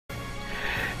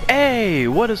Hey,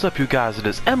 what is up you guys? It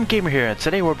is M Gamer here, and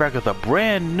today we're back with a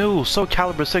brand new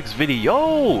SoulCalibur 6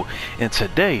 video. And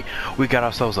today we got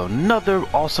ourselves another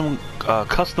awesome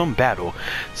custom battle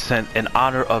in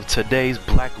honor of today's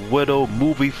Black Widow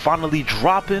movie finally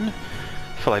dropping.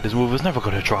 I feel like this movie is never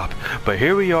gonna drop, but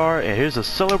here we are, and here's a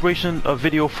celebration of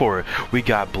video for it. We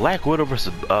got Black Widow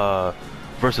versus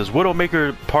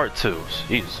Widowmaker Part 2.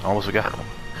 Jeez, almost forgot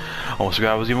what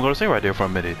I was even gonna say right there for a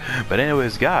minute. But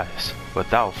anyways, guys,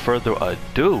 without further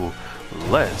ado,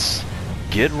 let's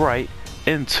get right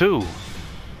into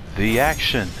the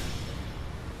action.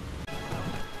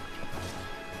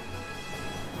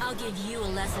 I'll give you a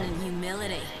lesson in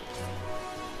humility.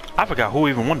 I forgot who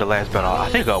even won the last battle. I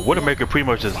think Widowmaker pretty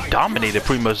much just dominated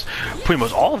pretty much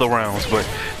all the rounds, but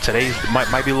today's might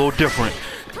be a little different.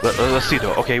 Let's see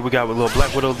though. Okay, we got a little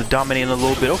Black Widow dominating a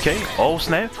little bit. Okay, oh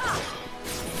snap.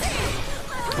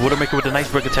 Widowmaker with a nice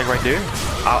break attack right there.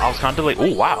 I was kind of delayed.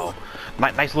 Oh wow,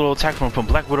 nice little attack from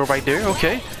Black Widow right there.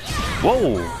 Okay,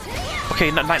 whoa.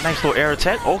 Okay, nice little air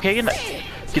attack. Okay, and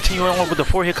continuing on with the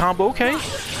 4-hit combo. Okay.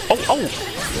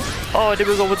 Oh, there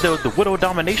we go with the Widow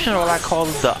domination, or I call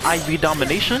it the IV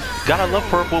domination. Gotta love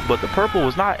purple, but the purple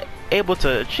was not able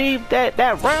to achieve that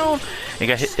round,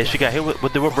 and she got hit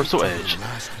with the reversal edge.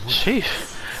 Sheesh,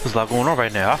 there's a lot going on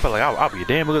right now. I feel like I'll be a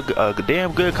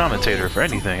damn good commentator for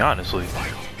anything, honestly.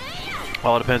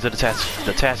 All depends on the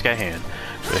task at hand.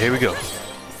 But here we go.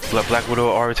 Black Widow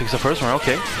already takes the first round.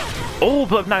 Okay. Oh,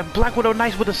 Black Widow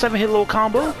nice with a 7-hit little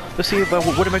combo. Let's see if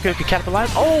Widowmaker can capitalize.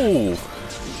 Oh.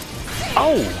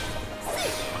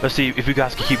 Let's see if you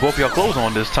guys can keep both your clothes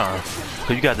on this time.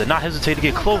 So you guys did not hesitate to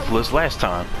get clothesless last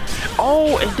time.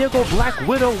 Oh, and there go Black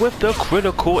Widow with the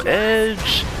critical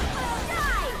edge.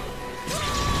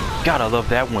 Gotta love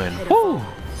that win. Woo!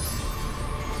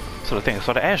 So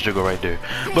the ash jiggle right there.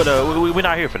 But we're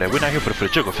not here for that. We're not here for the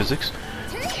jiggle physics.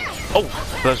 Oh,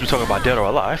 let's be talking about dead or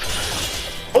alive.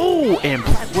 Oh, and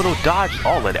Black Widow dodged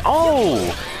all of that. Oh,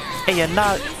 and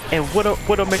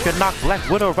Widowmaker knocked Black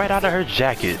Widow right out of her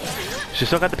jacket. She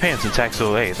still got the pants intact,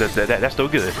 so hey, that's still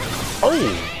good. Oh,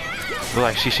 look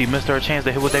like she missed her chance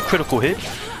to hit with that critical hit.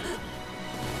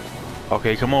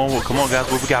 Okay, come on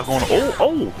guys, what we got going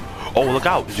on? Oh, look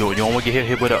out! You don't want to get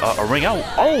hit with a ring out.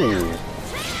 Oh.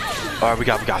 All right, we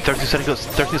got 30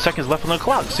 seconds left on the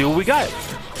clock. See what we got.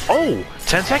 Oh,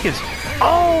 10 seconds.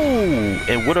 Oh,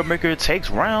 and Widowmaker takes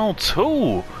round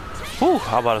 2. Whew,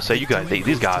 how about to say, you guys,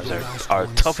 these guys are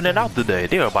toughing it out today.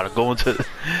 They were about to go into,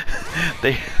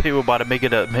 they were about to make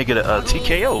it a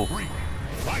TKO.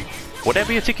 Would that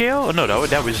be a TKO? No,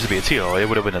 that would just be a TO. It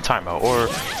would have been a timeout. Or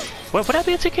would that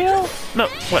be a TKO? No,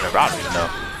 whatever. I don't even know.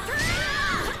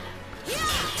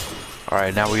 All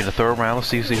right, now we're in the third round. Let's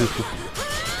see who's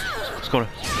going.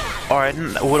 All right,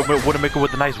 Widowmaker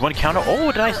with a nice run counter. Oh,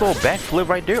 with a nice little back flip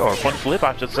right there, or front flip,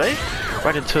 I should say,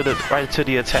 right into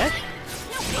the attack.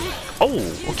 Oh,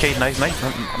 okay, nice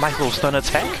little stun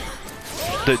attack.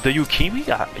 The Yukimi,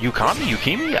 I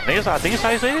think it's how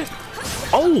you say it.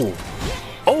 Oh,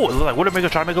 it looks like Widowmaker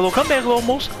trying to make a little comeback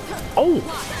almost.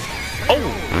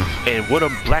 And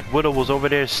Black Widow was over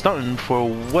there stunting for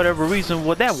whatever reason.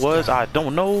 What that was, I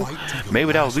don't know.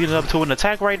 Maybe that was leading up to an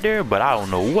attack right there, but I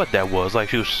don't know what that was. Like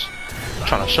she was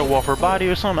trying to show off her body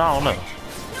or something. I don't know.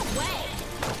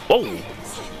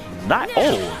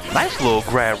 Nice little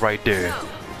grab right there.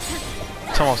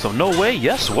 Talking about some no way,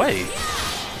 yes way.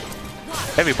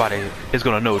 Everybody is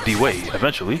gonna know D way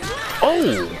eventually.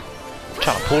 Oh,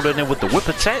 trying to pull it in with the whip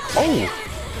attack. Oh,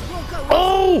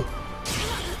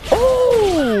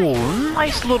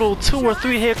 nice little 2 or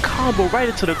 3 hit combo right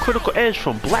into the critical edge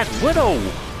from Black Widow.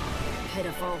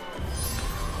 Pitiful.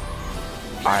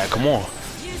 Alright, come on.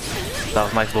 That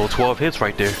was a nice little 12 hits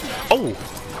right there.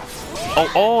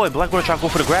 Oh, and Black Widow tried to go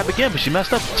for the grab again, but she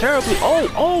messed up terribly.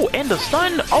 Oh, and the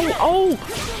stun.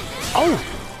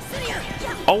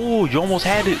 Oh, you almost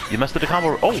had it. You messed up the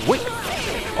combo. Oh, wait.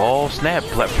 Oh, snap.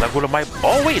 Black Widow might.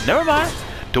 Oh, wait, never mind.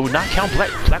 Do not count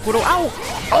Black Widow out.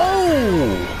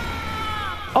 Oh.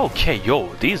 Okay,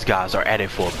 yo, these guys are at it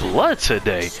for blood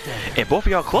today. And both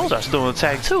of y'all clothes are still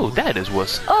intact too. That is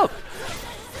what's up.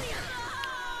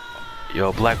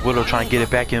 Yo, Black Widow trying to get it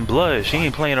back in blood. She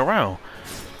ain't playing around.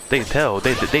 They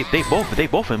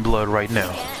both in blood right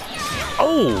now.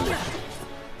 Oh,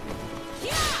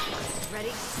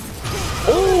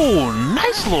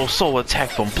 nice little soul attack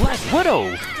from Black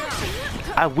Widow.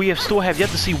 We still have yet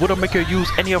to see Widowmaker use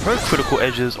any of her critical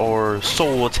edges or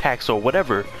soul attacks or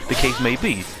whatever the case may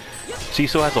be. She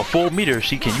still has a full meter.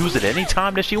 She can use it any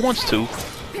time that she wants to.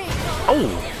 Oh,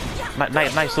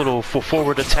 nice little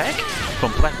forward attack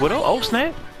from Black Widow. Oh,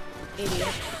 snap.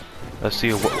 Let's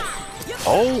see what.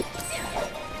 Oh,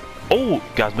 Oh,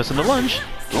 guys missing the lunge.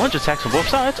 The lunge attacks from both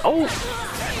sides. Oh,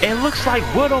 it looks like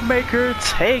Widowmaker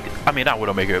not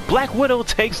Widowmaker. Black Widow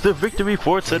takes the victory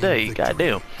for today.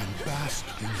 Goddamn.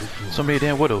 So many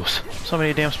damn widows. So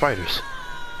many damn spiders.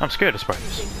 I'm scared of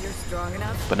spiders. Think you're strong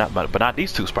enough? But not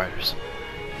these two spiders.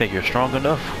 Think you're strong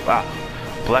enough? Wow.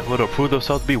 Black Widow proved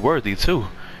herself to be worthy too.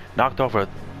 Knocked off her,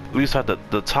 at least had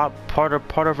the top part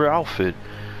of her outfit.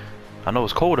 I know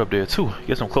it's cold up there too.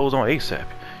 Get some clothes on ASAP.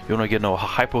 You don't get no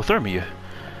hypothermia.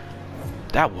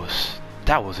 That was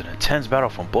an intense battle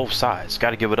from both sides.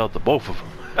 Got to give it up to both of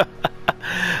them.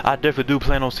 I definitely do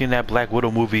plan on seeing that Black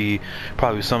Widow movie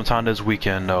probably sometime this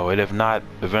weekend though, and if not,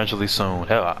 eventually soon.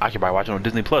 Hell, I could probably watch it on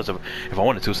Disney Plus if I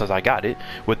wanted to, since I got it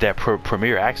with that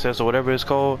premiere access or whatever it's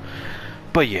called.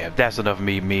 But yeah, that's enough of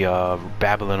me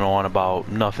babbling on about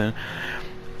nothing.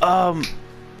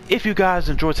 If you guys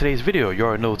enjoyed today's video, you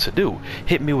already know what to do.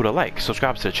 Hit me with a like,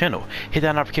 subscribe to the channel, hit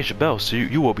that notification bell so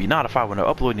you will be notified when I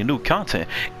upload any new content,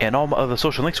 and all my other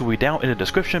social links will be down in the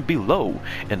description below.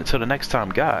 And until the next time,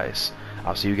 guys,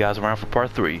 I'll see you guys around for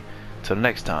part 3. Till the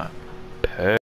next time, peace.